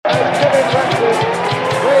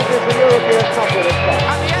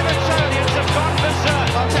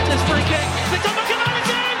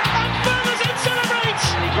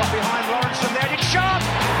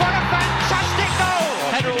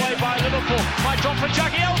wide drop for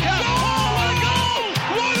Jagielka. Oh, what a goal!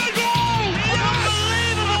 What a goal!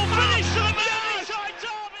 Unbelievable finish to the Merseyside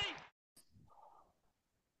derby.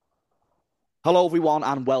 Hello, everyone,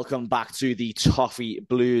 and welcome back to the Toffee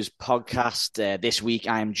Blues podcast. This week,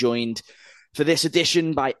 I am joined for this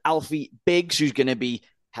edition by Alfie Biggs, who's going to be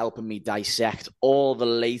helping me dissect all the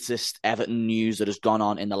latest Everton news that has gone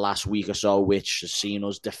on in the last week or so, which has seen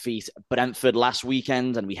us defeat Brentford last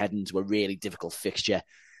weekend, and we head into a really difficult fixture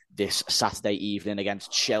this Saturday evening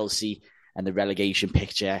against Chelsea, and the relegation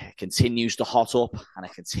picture continues to hot up, and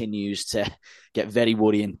it continues to get very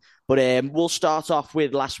worrying. But we'll start off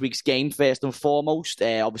with last week's game first and foremost.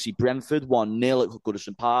 Obviously, Brentford 1-0 at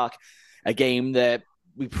Goodison Park, a game that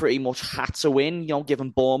we pretty much had to win, given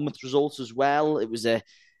Bournemouth's results as well.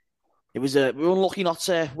 We were unlucky not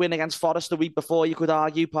to win against Forest the week before, you could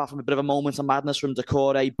argue, apart from a bit of a moment of madness from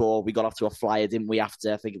Decore, but we got off to a flyer, didn't we,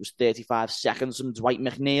 after, I think it was 35 seconds from Dwight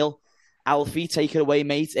McNeil. Alfie, take it away,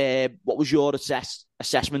 mate. What was your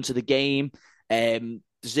assessment of the game?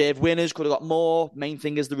 Deserved winners, could have got more. Main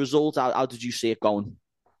thing is the result. How did you see it going?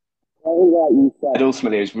 Like you said,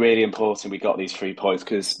 ultimately, it was really important we got these 3 points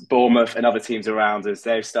because Bournemouth and other teams around us,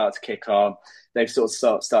 they've started to kick on. They've sort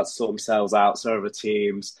of started to sort themselves out, so other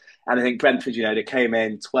teams. And I think Brentford, they came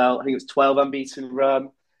in 12, I think it was 12 unbeaten run.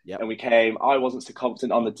 Yep. And I wasn't so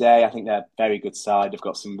confident on the day. I think they're a very good side. They've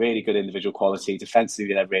got some really good individual quality.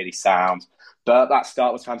 Defensively, they're really sound. But that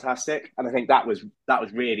start was fantastic. And I think that was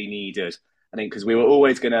really needed. I think because we were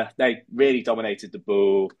always they really dominated the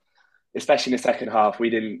ball, especially in the second half.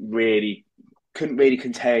 We couldn't really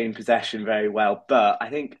contain possession very well. But I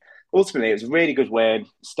think ultimately it was a really good win.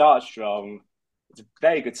 Started strong. It's a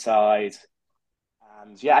very good side.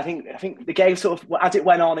 And yeah, I think the game sort of, as it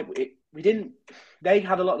went on, they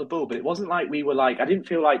had a lot of the ball, but it wasn't like I didn't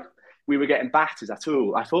feel like we were getting battered at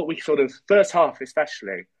all. I thought we sort of, first half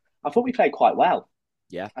especially, I thought we played quite well.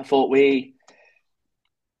 Yeah. I thought we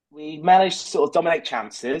managed to sort of dominate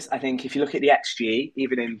chances. I think if you look at the XG,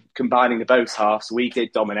 even in combining the both halves, we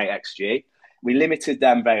did dominate XG. We limited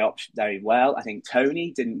them very well. I think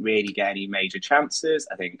Tony didn't really get any major chances.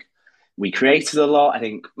 I think we created a lot. I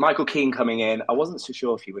think Michael Keane coming in, I wasn't so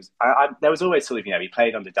sure if he was... there was always sort of, he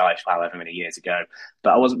played under Dyche however many years ago,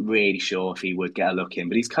 but I wasn't really sure if he would get a look in.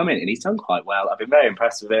 But he's come in and he's done quite well. I've been very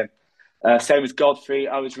impressed with him. Same as Godfrey.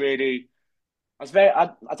 I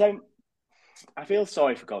feel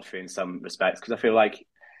sorry for Godfrey in some respects because I feel like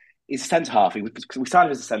he's a centre-half. We signed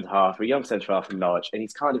him as a centre-half, a young centre-half from Norwich, and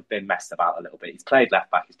he's kind of been messed about a little bit. He's played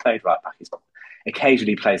left-back, he's played right-back, he's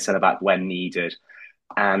occasionally played centre-back when needed.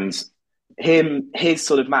 And his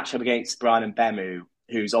sort of matchup against Brian Mbeumo,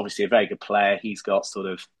 who's obviously a very good player, he's got sort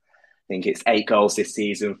of, I think it's 8 goals this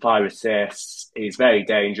season, 5 assists. He's very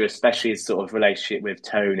dangerous, especially his sort of relationship with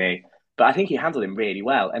Tony. But I think he handled him really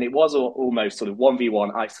well. And it was almost sort of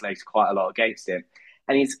 1v1 isolated quite a lot against him.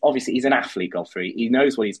 And he's an athlete, Godfrey. He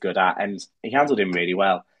knows what he's good at, and he handled him really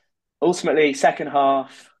well. Ultimately, second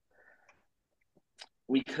half,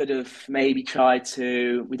 we could have maybe tried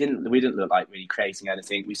to... We didn't look like really creating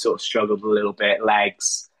anything. We sort of struggled a little bit,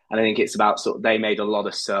 legs. And I think it's about they made a lot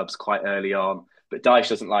of subs quite early on. But Dyche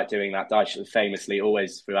doesn't like doing that. Dyche famously,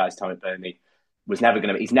 always throughout his time at Burnley, he's never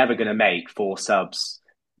going to make 4 subs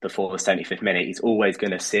before the 75th minute. He's always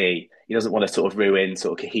going to see. He doesn't want to sort of ruin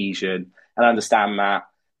sort of cohesion. And I understand that.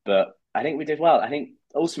 But I think we did well. I think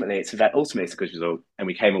ultimately it's a good result. And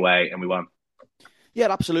we came away and we won. Yeah,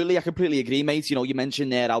 absolutely. I completely agree, mate. You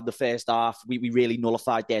mentioned there how the first half, we really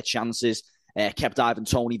nullified their chances, kept Ivan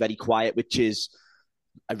Toney very quiet, which is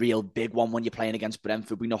a real big one when you're playing against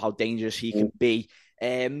Brentford. We know how dangerous he can be.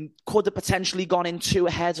 Could have potentially gone in 2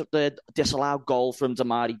 ahead of the disallowed goal from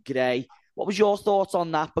Damari Gray. What was your thoughts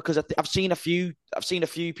on that? Because I've seen a few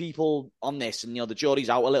people on this, and the jury's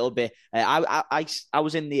out a little bit. I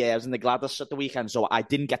was in the Gladys at the weekend, so I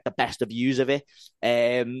didn't get the best of views of it.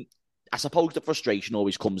 I suppose the frustration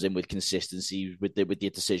always comes in with consistency with the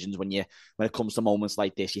decisions when it comes to moments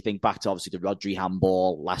like this. You think back to obviously the Rodri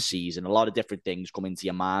handball last season, a lot of different things come into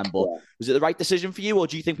your mind. But was it the right decision for you, or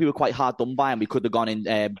do you think we were quite hard done by and we could have gone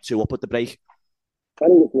in 2 up at the break? I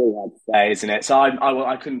think it's really hard to say, isn't it? So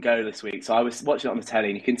I couldn't go this week, so I was watching it on the telly,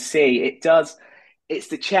 and you can see it does. It's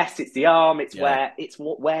the chest, it's the arm, where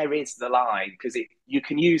is the line? Because you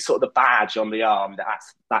can use sort of the badge on the arm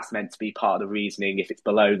that's meant to be part of the reasoning. If it's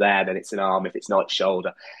below there, then it's an arm. If it's not, it's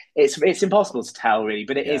shoulder. It's impossible to tell really,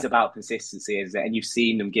 but it is about consistency, isn't it? And you've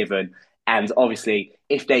seen them given, and obviously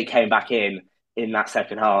if they came back in that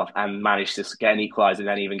second half and managed to get an equaliser and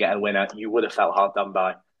then even get a winner, you would have felt hard done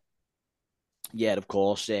by. Yeah, of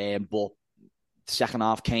course. But the second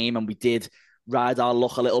half came and we did ride our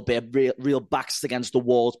luck a little bit. Real backs against the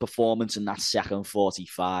walls performance in that second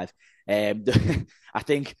 45. I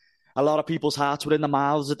think a lot of people's hearts were in their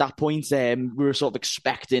mouths at that point. We were sort of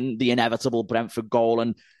expecting the inevitable Brentford goal,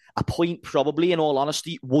 and a point probably, in all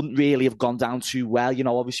honesty, wouldn't really have gone down too well.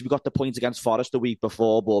 Obviously we got the point against Forest the week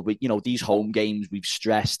before, but these home games, we've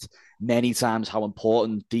stressed many times how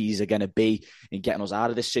important these are going to be in getting us out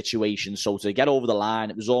of this situation. So to get over the line,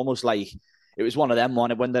 it was almost like it was one of them.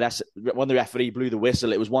 When the referee blew the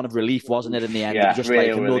whistle, it was one of relief, wasn't it? In the end, it was just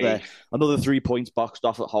like another 3 points boxed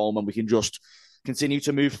off at home, and we can just continue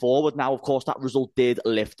to move forward. Now, of course, that result did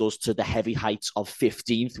lift us to the heavy heights of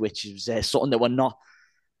 15th, which is something that we're not.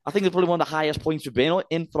 I think it's probably one of the highest points we've been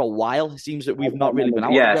in for a while. It seems that we've not really been out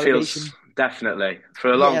of relegation. Feels definitely.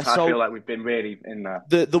 For a long time, I feel like we've been really in there.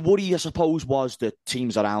 The worry, I suppose, was that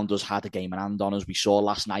teams around us had a game in hand on us. We saw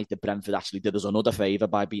last night that Brentford actually did us another favour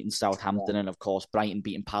by beating Southampton, and of course Brighton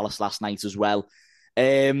beating Palace last night as well.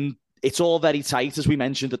 It's all very tight, as we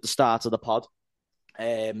mentioned at the start of the pod.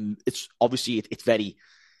 It's obviously it's very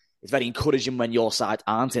encouraging when your side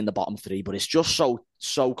aren't in the bottom three, but it's just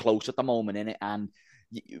so close at the moment, innit? And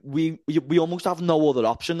we almost have no other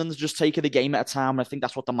option than just taking the game at a time. And I think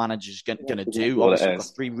that's what the manager's going to do. Obviously, we've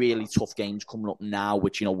got 3 really tough games coming up now,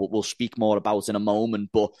 which we'll speak more about in a moment.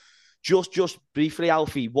 But just briefly,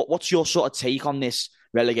 Alfie, what's your sort of take on this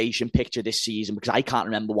relegation picture this season? Because I can't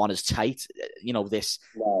remember one as tight.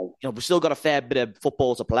 We've still got a fair bit of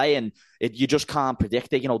football to play, and you just can't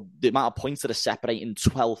predict it. The amount of points that are separating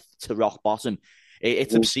 12th to rock bottom.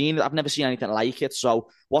 It's obscene. I've never seen anything like it.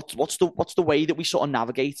 So what's the way that we sort of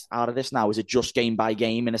navigate out of this now? Is it just game by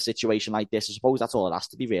game in a situation like this? I suppose that's all it has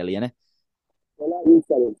to be, really, isn't it?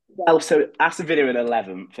 Well, so Aston Villa in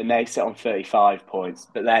 11th, and they sit on 35 points.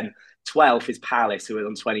 But then 12th is Palace, who are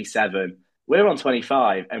on 27. We're on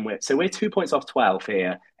 25, and we're 2 points off 12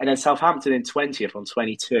 here. And then Southampton in 20th on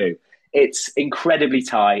 22. It's incredibly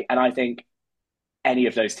tight, and I think any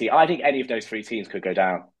of those 3 teams could go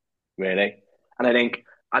down, really. And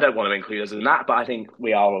I don't want to include us in that, but I think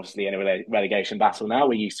we are obviously in a relegation battle now.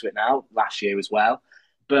 We're used to it now, last year as well.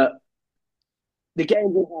 But the game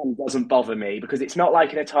in hand doesn't bother me, because it's not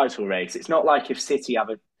like in a title race. It's not like if City have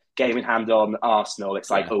a game in hand on Arsenal, it's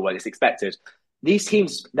like, it's expected. These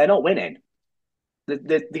teams, they're not winning.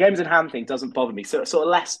 The games in hand thing doesn't bother me. So sort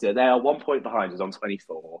of Leicester, they are 1 point behind us on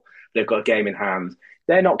 24. They've got a game in hand.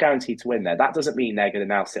 They're not guaranteed to win there. That doesn't mean they're going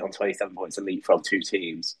to now sit on 27 points and leapfrog 2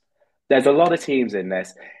 teams. There's a lot of teams in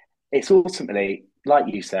this. It's ultimately,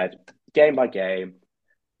 like you said, game by game.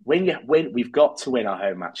 We've got to win our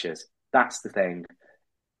home matches. That's the thing.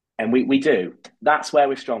 And we do. That's where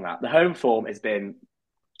we're strong at. The home form has been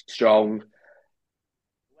strong.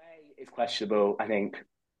 The way is questionable, I think.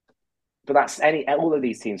 But that's all of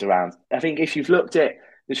these teams around. I think if you've looked at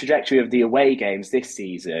the trajectory of the away games this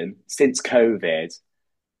season, since COVID,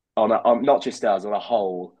 on not just us, on a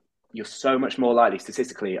whole, you're so much more likely,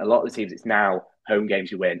 statistically, a lot of the teams, it's now home games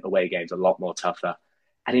you win, away games a lot more tougher.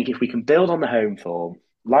 I think if we can build on the home form,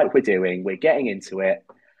 like we're doing, we're getting into it,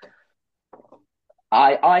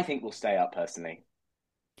 I think we'll stay up, personally.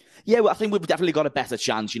 Yeah, well, I think we've definitely got a better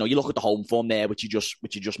chance. You look at the home form there, which you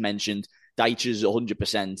just mentioned. Dyche's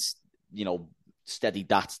 100%, steadied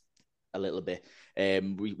that a little bit.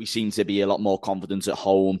 We seem to be a lot more confident at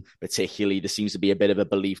home, particularly. There seems to be a bit of a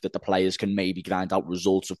belief that the players can maybe grind out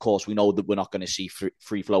results. Of course, we know that we're not going to see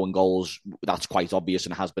free-flowing goals. That's quite obvious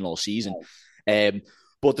and has been all season.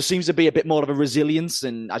 But there seems to be a bit more of a resilience.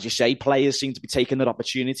 And as you say, players seem to be taking their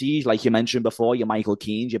opportunities. Like you mentioned before, your Michael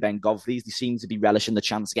Keanes, your Ben Godfreys, they seem to be relishing the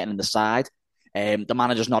chance of getting in the side. The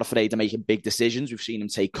manager's not afraid of making big decisions. We've seen him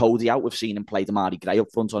take Cody out. We've seen him play Damari Gray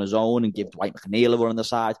up front on his own and give Dwight McNeil a run on the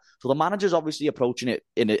side. So the manager's obviously approaching it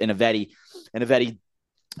in a very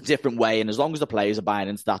different way. And as long as the players are buying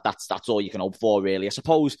into that, that's all you can hope for, really. I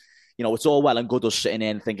suppose, it's all well and good us sitting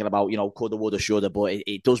in thinking about, coulda, woulda, shoulda, but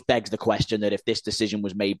it does beg the question that if this decision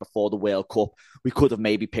was made before the World Cup, we could have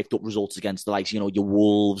maybe picked up results against the likes, your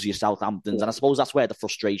Wolves, your Southamptons. And I suppose that's where the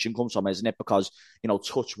frustration comes from, isn't it? Because,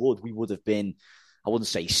 touch wood, we would have been, I wouldn't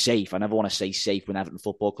say safe. I never want to say safe when Everton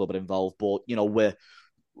Football Club are involved, but, it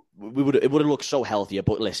would have looked so healthier.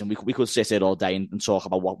 But listen, we could sit here all day and talk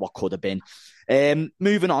about what could have been.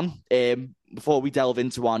 Moving on, before we delve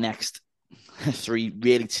into our next 3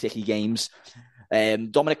 really sticky games.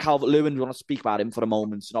 Dominic Calvert-Lewin, we want to speak about him for a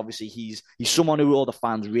moment. And obviously, he's someone who all the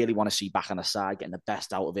fans really want to see back on the side, getting the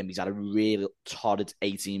best out of him. He's had a really torrid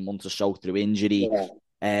 18 months or so through injury.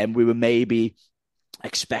 We were maybe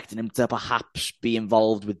expecting him to perhaps be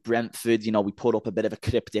involved with Brentford. We put up a bit of a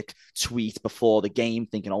cryptic tweet before the game,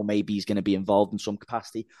 thinking, maybe he's going to be involved in some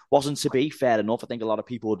capacity. Wasn't to be, fair enough. I think a lot of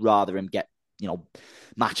people would rather him get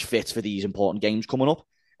match fit for these important games coming up.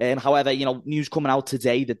 However, news coming out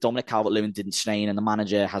today that Dominic Calvert-Lewin didn't strain, and the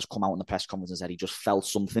manager has come out in the press conference and said he just felt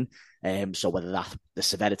something. So whether the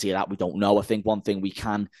severity of that, we don't know. I think one thing we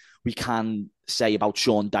can say about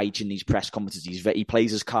Sean Dyche in these press conferences, he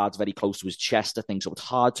plays his cards very close to his chest, I think, so it's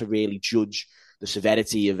hard to really judge the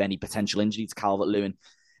severity of any potential injury to Calvert-Lewin.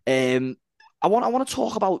 I want to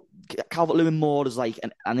talk about Calvert-Lewin more as like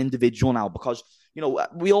an individual now, because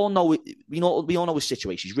we all know his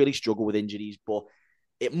situation. He's really struggled with injuries, but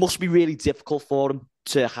it must be really difficult for him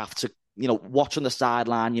to have to, watch on the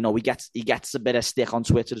sideline. He gets a bit of stick on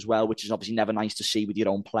Twitter as well, which is obviously never nice to see with your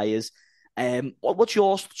own players. What's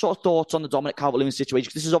your sort of thoughts on the Dominic Calvert-Lewin situation?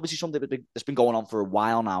 Because this is obviously something that's been going on for a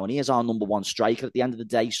while now, and he is our number one striker at the end of the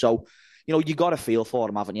day. So, you got to feel for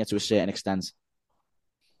him, haven't you, to a certain extent?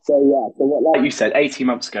 Like you said, 18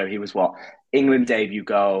 months ago, he was England debut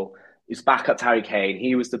goal. He was back up to Harry Kane.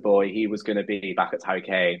 He was the boy. He was going to be back up to Harry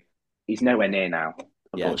Kane. He's nowhere near now,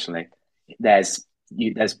 unfortunately. Yeah. There's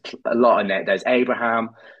a lot in it. There's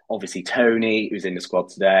Abraham, obviously Tony, who's in the squad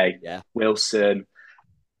today. Yeah. Wilson.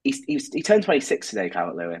 He turned 26 today,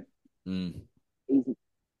 Calvert-Lewin. He's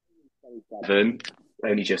 27,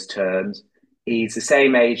 only just turned. He's the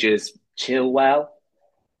same age as Chilwell.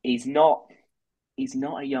 He's not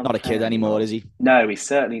a young Not a kid anymore, is he? No, he's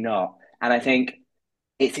certainly not. And I think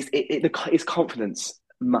his confidence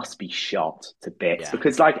must be shot to bits,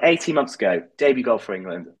 because like 18 months ago, debut goal for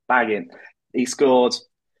England, bagging. He scored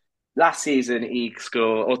last season. He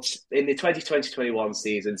scored in the 2020-21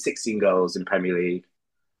 season 16 goals in Premier League.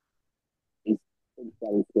 He's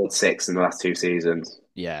scored 6 in the last 2 seasons.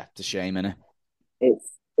 Yeah, it's a shame, isn't it?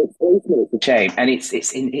 It's a shame, and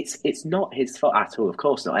it's not his fault at all. Of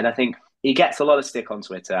course not. And I think he gets a lot of stick on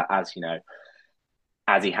Twitter, as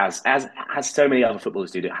he has so many other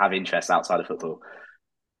footballers do that have interests outside of football,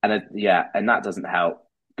 and and that doesn't help.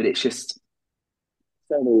 But it's just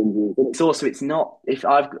so many injuries. And it's not. If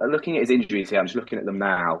I'm looking at his injuries here, I'm just looking at them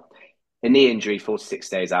now. A knee injury, 46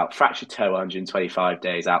 days out. Fractured toe, 125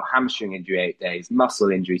 days out. Hamstring injury, 8 days.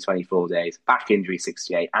 Muscle injury, 24 days. Back injury,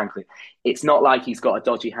 68. Ankle. It's not like he's got a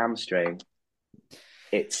dodgy hamstring.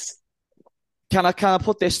 Can I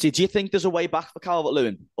put this to you? Do you think there's a way back for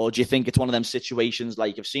Calvert-Lewin? Or do you think it's one of them situations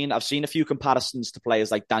like I've seen a few comparisons to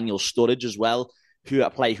players like Daniel Sturridge as well, who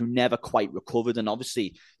never quite recovered. And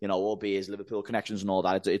obviously, albeit his Liverpool connections and all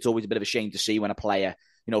that, it's always a bit of a shame to see when a player,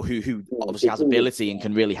 who obviously has ability and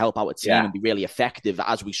can really help out a team and be really effective.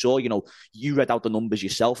 As we saw, you read out the numbers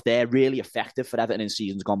yourself. They're really effective for Everton in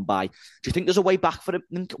seasons gone by. Do you think there's a way back for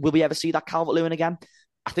him? Will we ever see that Calvert-Lewin again?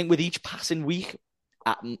 I think with each passing week,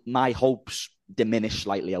 my hopes diminish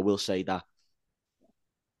slightly. I will say that.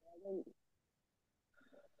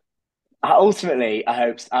 Ultimately, I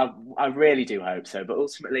hope. I really do hope so. But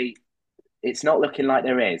ultimately, it's not looking like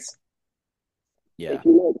there is. Yeah. If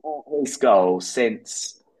you look at his goals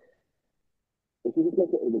since, if you just look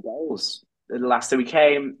at all the goals, so he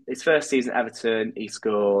came his first season at Everton. He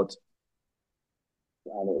scored.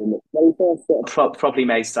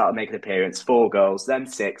 Probably started making an appearance. 4 goals, then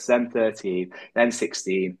 6, then 13, then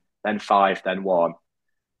 16, then 5, then 1.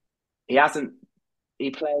 He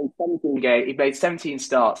played 17 games. He played 17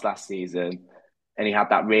 starts last season, and he had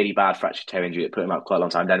that really bad fractured toe injury that put him out quite a long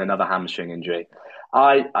time. Then another hamstring injury.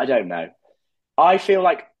 I don't know. I feel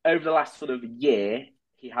like over the last sort of year,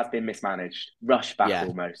 he has been mismanaged, rushed back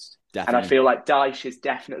almost. Definitely. And I feel like Dyche has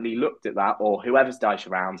definitely looked at that, or whoever's Dyche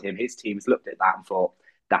around him, his team's looked at that and thought,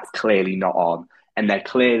 that's clearly not on. And they're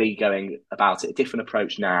clearly going about it a different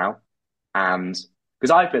approach now. And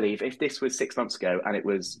because I believe if this was 6 months ago and it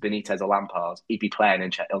was Benitez or Lampard, he'd be playing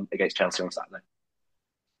against Chelsea on Saturday.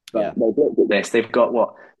 But they've looked at this. They've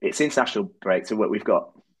got it's international break, so we've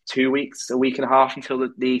got 2 weeks, a week and a half until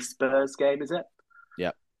the Spurs game, is it?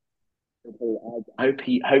 Yeah.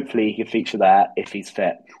 Hopefully he can feature there if he's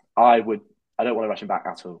fit. I don't want to rush him back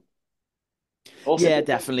at all. Also,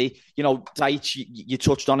 definitely. Dyche, you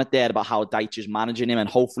touched on it there about how Dyche is managing him, and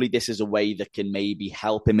hopefully this is a way that can maybe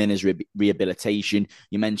help him in his rehabilitation.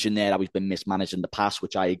 You mentioned there how he's been mismanaged in the past,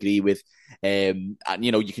 which I agree with. And,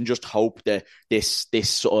 you can just hope that this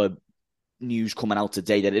sort of news coming out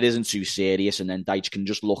today that it isn't too serious, and then Dyche can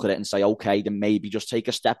just look at it and say, okay, then maybe just take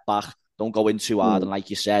a step back. Don't go in too hard. And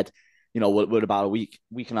like you said, we're about a week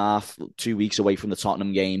and a half, 2 weeks away from the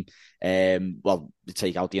Tottenham game. To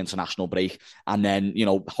take out the international break. And then,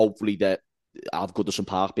 hopefully that I've Goodison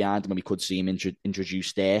Park behind him and we could see him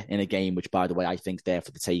introduced there in a game, which, by the way, I think they're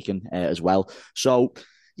for the taking as well. So,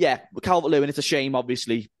 Calvert-Lewin, it's a shame,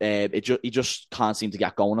 obviously. He just can't seem to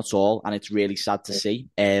get going at all, and it's really sad to see.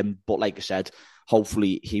 But like I said,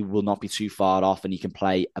 hopefully he will not be too far off and he can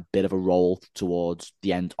play a bit of a role towards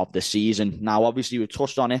the end of the season. Now, obviously, we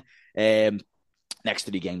touched on it. Next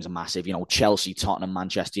 3 games are massive. Chelsea, Tottenham,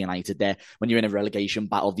 Manchester United there. When you're in a relegation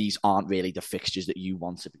battle, these aren't really the fixtures that you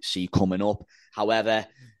want to see coming up. However,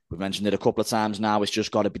 we've mentioned it a couple of times now. It's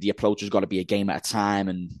just got to be, the approach has got to be a game at a time.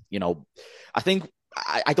 And, I think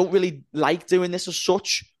I don't really like doing this as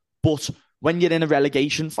such, but when you're in a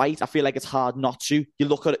relegation fight, I feel like it's hard not to. You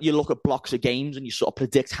look at blocks of games and you sort of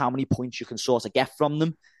predict how many points you can sort of get from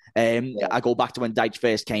them. I go back to when Dyche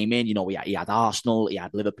first came in. He had Arsenal, he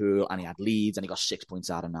had Liverpool, and he had Leeds, and he got 6 points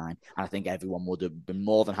out of 9. And I think everyone would have been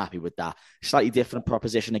more than happy with that. Slightly different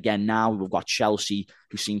proposition again now. We've got Chelsea,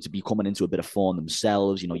 who seem to be coming into a bit of form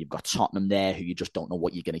themselves. You've got Tottenham there, who you just don't know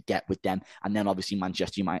what you're going to get with them. And then obviously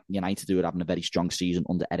Manchester United, who are having a very strong season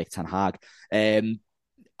under Erik ten Hag. And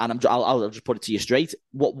I'll just put it to you straight.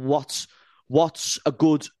 What's a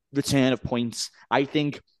good return of points? I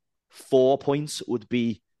think 4 points would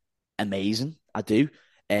be amazing. I do.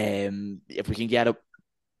 If we can get a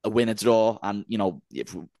win, a draw, and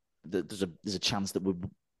there's a chance that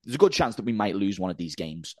there's a good chance that we might lose one of these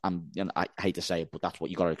games. And I hate to say it, but that's what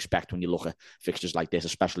you got to expect when you look at fixtures like this,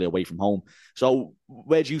 especially away from home. So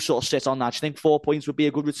where do you sort of sit on that? Do you think 4 points would be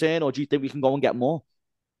a good return, or do you think we can go and get more?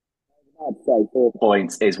 I'd say 4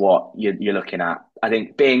 points is what you're looking at. I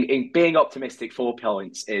think being optimistic, 4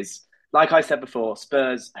 points is, like I said before,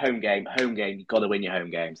 Spurs home game. You've got to win your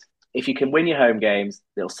home games. If you can win your home games,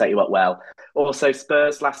 it'll set you up well. Also,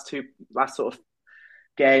 Spurs last sort of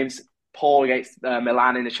games, poor against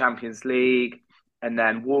Milan in the Champions League, and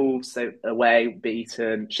then Wolves away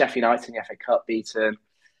beaten, Sheffield United in the FA Cup beaten.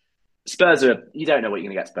 Spurs you don't know what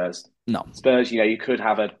you're going to get. Spurs. No. Spurs, you could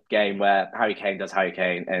have a game where Harry Kane does Harry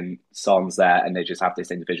Kane and Son's there and they just have this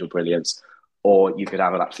individual brilliance, or you could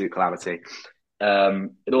have an absolute calamity.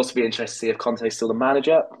 It'd also be interesting to see if Conte's still the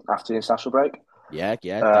manager after the international break. Yeah,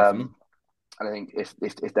 definitely. And I think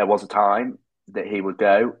if there was a time that he would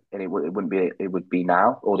go, and it would be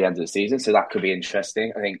now or the end of the season, so that could be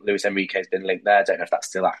interesting. I think Luis Enrique's been linked there. I don't know if that's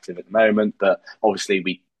still active at the moment, but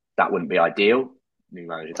obviously that wouldn't be ideal. New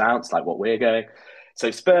manager down, it's like what we're going.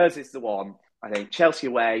 So Spurs is the one. I think Chelsea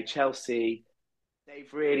away. Chelsea,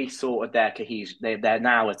 they've really sorted their cohesion. They're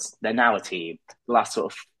now a team. The last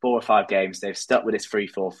sort of 4 or 5 games, they've stuck with this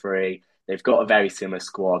 3-4-3. They've got a very similar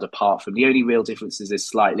squad. Apart from the only real differences is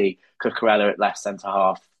slightly Cucurella at left centre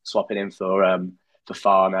half, swapping in for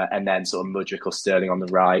Fafana, and then sort of Mudryk or Sterling on the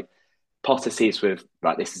right. Potter sees with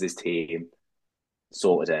right, this is his team.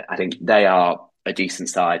 Sorted it. I think they are a decent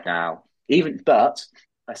side now. But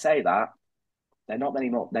I say that they're not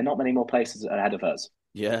many more places ahead of us.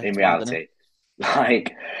 Yeah, in reality,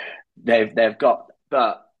 like they've got.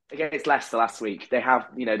 But against Leicester last week, they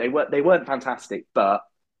weren't fantastic, but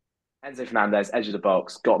Enzo Fernandez, edge of the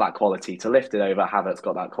box, got that quality to lift it over. Havertz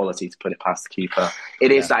got that quality to put it past the keeper.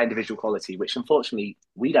 It is that individual quality, which unfortunately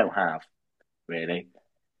we don't have, really,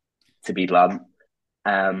 to be blunt.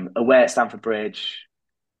 Away at Stamford Bridge.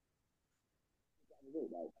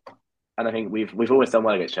 And I think we've always done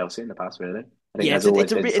well against Chelsea in the past, really. It's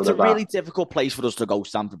a really difficult place for us to go,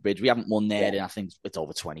 Stamford Bridge. We haven't won there in, I think, it's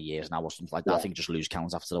over 20 years now or something like that. I think you just lose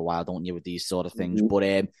count after a while, don't you, with these sort of things. But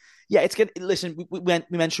it's good. Listen, we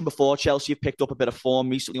mentioned before, Chelsea have picked up a bit of form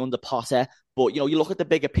recently under Potter. But, you look at the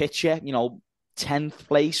bigger picture, 10th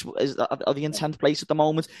place. Are they in 10th place at the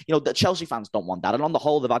moment? The Chelsea fans don't want that. And on the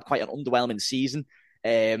whole, they've had quite an underwhelming season.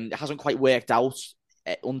 It hasn't quite worked out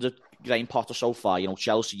under Graham Potter so far.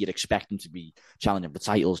 Chelsea, you'd expect them to be challenging for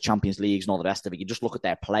titles, Champions Leagues, and all the rest of it. You just look at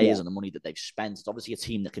their players and the money that they've spent. It's obviously a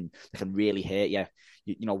team that can really hurt you.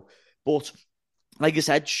 But like I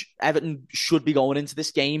said, Everton should be going into this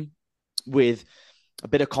game with a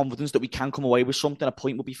bit of confidence that we can come away with something. A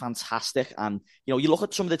point would be fantastic. And, you look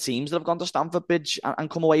at some of the teams that have gone to Stamford Bridge and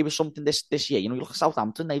come away with something this year. You look at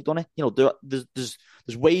Southampton, they've done it.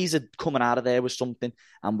 There's ways of coming out of there with something.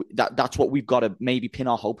 And that's what we've got to maybe pin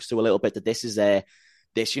our hopes to a little bit, that this is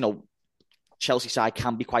Chelsea side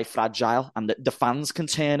can be quite fragile, and the fans can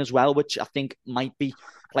turn as well, which I think might be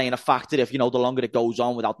playing a factor if, the longer it goes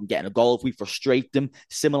on without them getting a goal, if we frustrate them,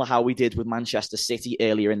 similar how we did with Manchester City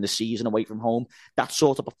earlier in the season away from home. That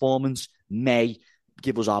sort of performance may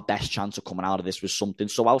give us our best chance of coming out of this with something.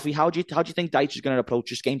 So, Alfie, how do you think Dyche is going to approach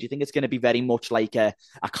this game? Do you think it's going to be very much like a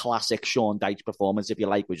classic Sean Dyche performance, if you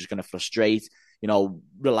like? We're just going to frustrate,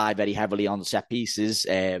 rely very heavily on set pieces,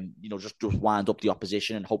 just wind up the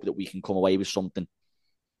opposition and hope that we can come away with something?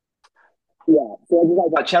 Yeah,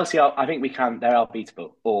 so Chelsea, I think we can. They are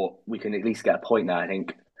beatable, or we can at least get a point there. I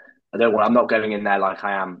think I'm not going in there like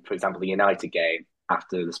I am, for example, the United game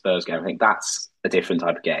after the Spurs game. I think that's a different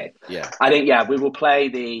type of game. Yeah. I think, we will play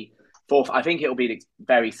the fourth. I think it will be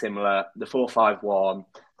very similar. The 4-5-1,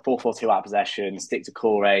 4-4-2 out of possession, stick to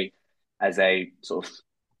Corey as a sort of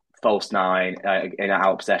false nine in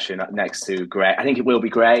out of possession next to Gray. I think it will be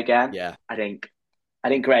Gray again. Yeah. I think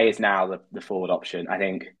Gray is now the forward option.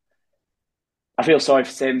 I feel sorry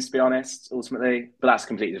for Sims, to be honest, ultimately, but that's a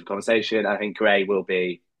completely different conversation. I think Gray will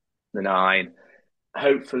be the 9.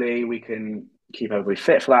 Hopefully, we can keep everybody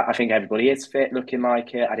fit for that. I think everybody is fit, looking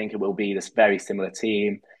like it. I think it will be this very similar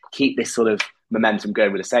team. Keep this sort of momentum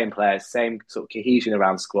going with the same players, same sort of cohesion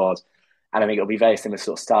around the squad. And I think it'll be very similar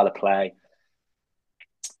sort of style of play.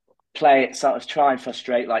 Play it, sort of try and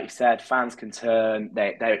frustrate, like you said. Fans can turn.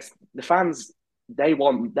 The fans, they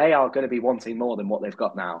are going to be wanting more than what they've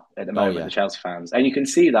got now at the moment, the Chelsea fans. And you can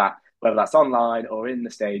see that, whether that's online or in the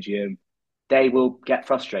stadium, they will get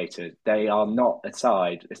frustrated. They are not a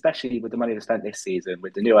side, especially with the money they spent this season,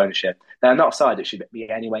 with the new ownership. They're not a side that should be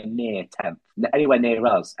anywhere near 10th, anywhere near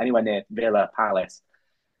us, anywhere near Villa, Palace.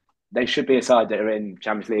 They should be a side that are in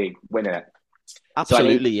Champions League winning it.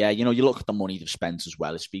 Absolutely, yeah. You look at the money they've spent as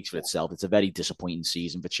well. It speaks for itself. It's a very disappointing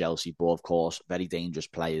season for Chelsea, but of course, very dangerous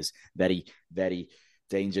players. Very, very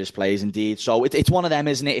dangerous players indeed. So it's one of them,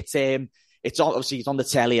 isn't it? It's obviously it's on the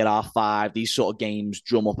telly at R5. These sort of games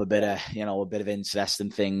drum up a bit of interest in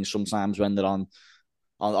things. Sometimes when they're on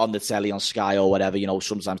the telly on Sky or whatever,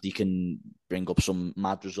 sometimes they can bring up some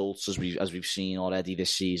mad results as we've seen already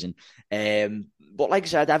this season. But like I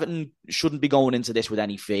said, Everton shouldn't be going into this with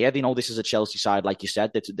any fear. This is a Chelsea side, like you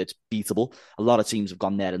said, that's beatable. A lot of teams have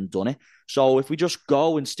gone there and done it. So if we just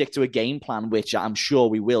go and stick to a game plan, which I'm sure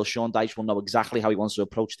we will, Sean Dyche will know exactly how he wants to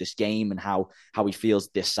approach this game and how he feels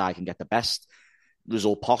this side can get the best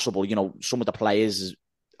result possible. Some of the players,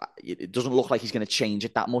 it doesn't look like he's going to change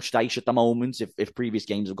it that much, Dyche, at the moment. If previous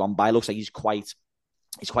games have gone by, it looks like he's quite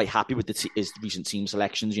happy with his recent team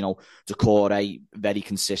selections. Decore, very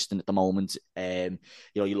consistent at the moment. You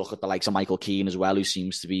look at the likes of Michael Keane as well, who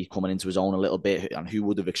seems to be coming into his own a little bit, and who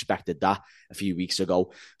would have expected that a few weeks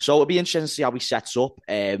ago. So it'll be interesting to see how he sets up.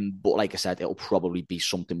 But like I said, it'll probably be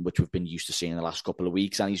something which we've been used to seeing in the last couple of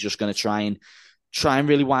weeks, and he's just going to try and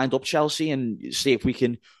really wind up Chelsea and see if we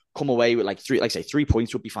can come away with 3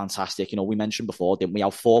 points would be fantastic. We mentioned before, didn't we? How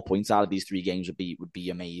 4 points out of these 3 games would be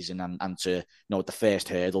amazing, and to the first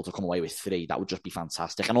hurdle to come away with 3, that would just be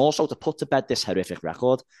fantastic. And also to put to bed this horrific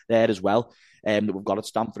record there as well that we've got at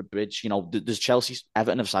Stamford Bridge. There's Chelsea,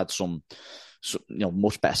 Everton have had some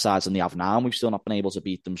much better sides than they have now, and we've still not been able to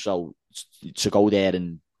beat them. So to go there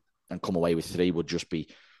and come away with 3 would just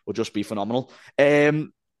be phenomenal.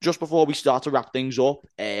 Just before we start to wrap things up,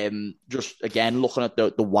 just again looking at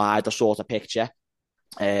the wider sort of picture,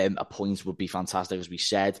 a point would be fantastic, as we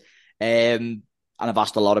said. And I've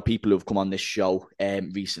asked a lot of people who have come on this show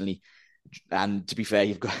recently, and to be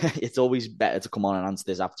fair, it's always better to come on and answer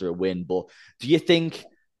this after a win. But do you think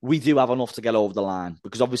we do have enough to get over the line?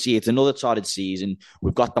 Because obviously it's another torrid season.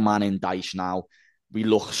 We've got the man in Dyche now. We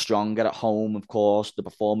look stronger at home, of course. The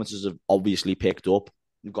performances have obviously picked up.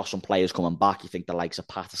 You've got some players coming back. You think the likes of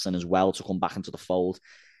Patterson as well to come back into the fold.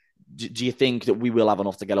 Do you think that we will have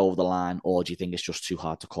enough to get over the line, or do you think it's just too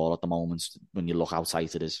hard to call at the moment when you look how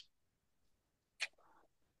tight it is?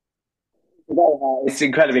 It's an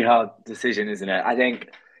incredibly hard decision, isn't it? I think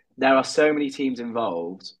there are so many teams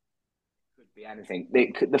involved. It could be anything.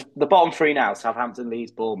 The bottom 3 now, Southampton,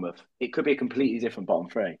 Leeds, Bournemouth, it could be a completely different bottom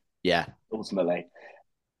 3. Yeah. Ultimately.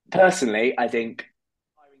 Personally, I think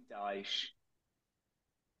hiring Dyche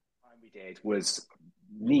did was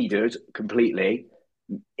needed completely,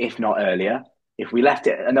 if not earlier. If we left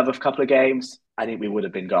it another couple of games, I think we would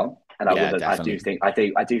have been gone. And I do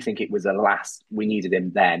think it was a last. We needed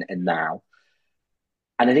him then and now.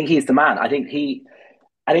 And I think he's the man. I think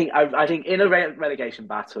in a relegation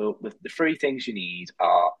battle, the 3 things you need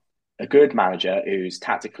are a good manager who's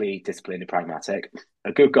tactically disciplined and pragmatic,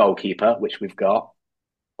 a good goalkeeper, which we've got.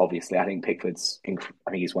 Obviously, I think Pickford's. I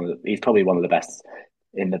think he's probably one of the best.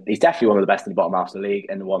 He's definitely one of the best in the bottom half of the league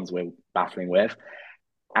and the ones we're battling with,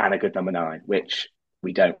 and a good number 9, which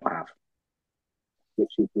we don't have.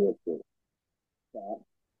 Which is beautiful.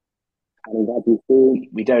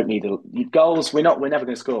 We don't need goals. We're never going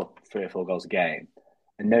to score 3 or 4 goals a game,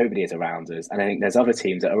 and nobody is around us. And I think there's other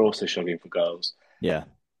teams that are also struggling for goals. Yeah.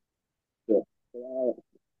 If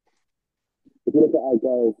you look at our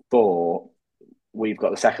goals for, we've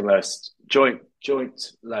got the second lowest joint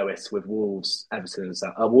lowest with Wolves, Everton,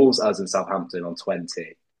 Wolves, us, and Southampton on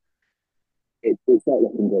 20. It's not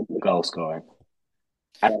looking good for goal scoring,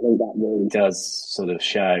 and I think that really does sort of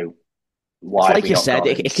show why It's have like we you not said, gone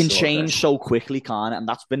it, and it can sorted change this? so quickly, can't it? And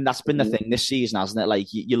that's been the thing this season, hasn't it? Like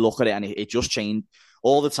you look at it and it just changed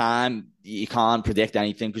all the time. You can't predict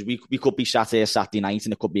anything because we could be sat here Saturday night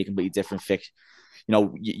and it could be a completely different fix. You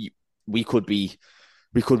know, we could be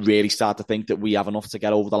we could really start to think that we have enough to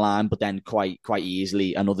get over the line, but then quite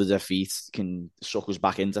easily another defeat can suck us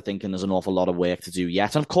back into thinking there's an awful lot of work to do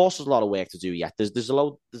yet. And of course, there's a lot of work to do yet. There's a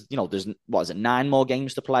lot. There's what is it? 9 more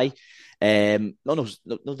games to play. No,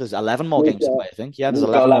 there's 11 more games to play. I think. Yeah, there's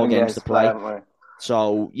We've got 11 more 11 games to to play, play. haven't we?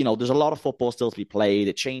 So there's a lot of football still to be played.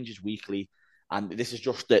 It changes weekly. And this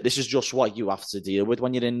is just what you have to deal with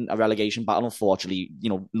when you're in a relegation battle. Unfortunately,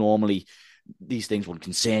 normally these things wouldn't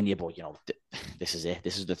concern you, but this is it.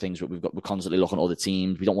 This is the things that we're constantly looking at other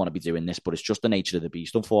teams. We don't want to be doing this, but it's just the nature of the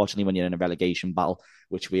beast. Unfortunately, when you're in a relegation battle,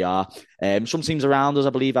 which we are, some teams around us, I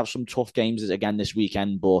believe, have some tough games again this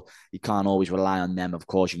weekend, but you can't always rely on them. Of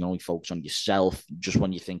course, you can only focus on yourself. Just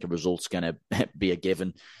when you think a result's going to be a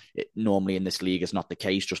given, normally in this league, it's not the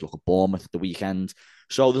case. Just look at Bournemouth at the weekend.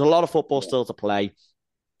 So there's a lot of football still to play.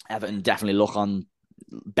 Everton definitely look on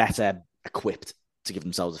better equipped to give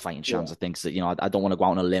themselves a fighting chance. Yeah. I think that, I don't want to go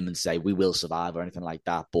out on a limb and say we will survive or anything like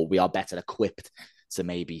that, but we are better equipped to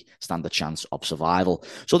maybe stand a chance of survival.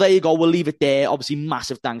 So there you go. We'll leave it there. Obviously,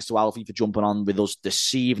 massive thanks to Alfie for jumping on with us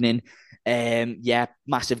this evening.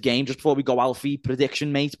 Massive game. Just before we go, Alfie,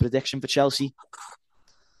 prediction for Chelsea?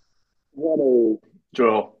 Draw.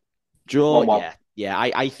 1-1. Yeah.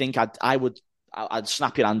 I think I'd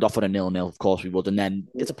snap your hand off at a 0-0. Of course we would. And then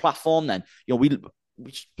it's a platform then.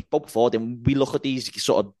 We spoke before, then we look at these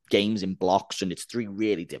sort of games in blocks, and it's 3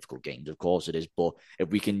 really difficult games, of course it is. But if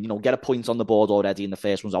we can, get a point on the board already and the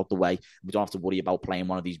first one's out the way, we don't have to worry about playing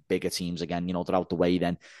one of these bigger teams again, they're out the way,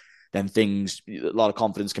 then things, a lot of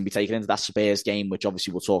confidence can be taken into that Spurs game, which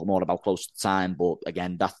obviously we'll talk more about close to the time. But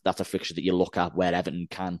again, that's a fixture that you look at where Everton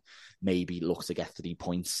can maybe look to get 3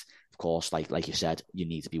 points. Of course, like you said, you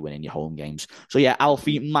need to be winning your home games. So yeah,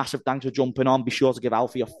 Alfie, massive thanks for jumping on. Be sure to give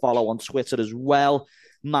Alfie a follow on Twitter as well.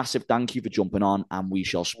 Massive thank you for jumping on, and we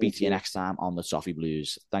shall speak to you next time on the Toffee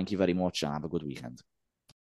Blues. Thank you very much, and have a good weekend.